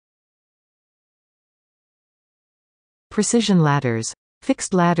Precision ladders.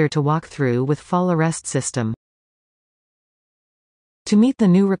 Fixed ladder to walk through with fall arrest system. To meet the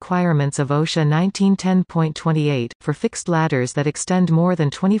new requirements of OSHA 1910.28, for fixed ladders that extend more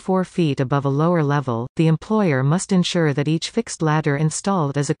than 24 feet above a lower level, the employer must ensure that each fixed ladder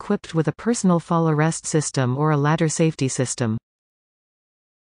installed is equipped with a personal fall arrest system or a ladder safety system.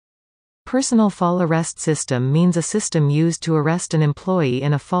 Personal fall arrest system means a system used to arrest an employee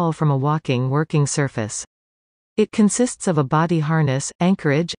in a fall from a walking working surface. It consists of a body harness,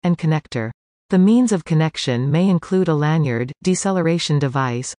 anchorage, and connector. The means of connection may include a lanyard, deceleration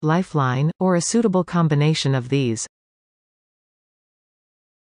device, lifeline, or a suitable combination of these.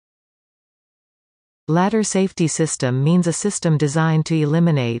 Ladder safety system means a system designed to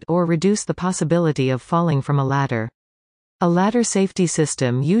eliminate or reduce the possibility of falling from a ladder. A ladder safety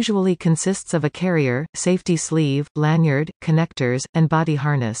system usually consists of a carrier, safety sleeve, lanyard, connectors, and body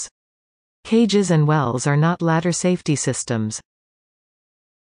harness. Cages and wells are not ladder safety systems.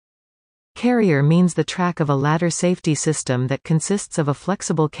 Carrier means the track of a ladder safety system that consists of a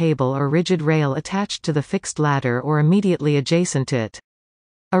flexible cable or rigid rail attached to the fixed ladder or immediately adjacent to it.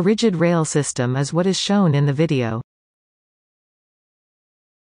 A rigid rail system is what is shown in the video.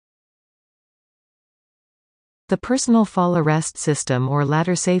 The personal fall arrest system or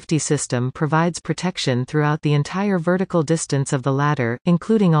ladder safety system provides protection throughout the entire vertical distance of the ladder,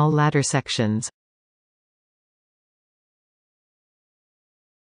 including all ladder sections.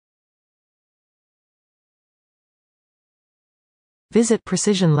 Visit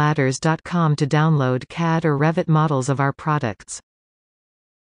precisionladders.com to download CAD or Revit models of our products.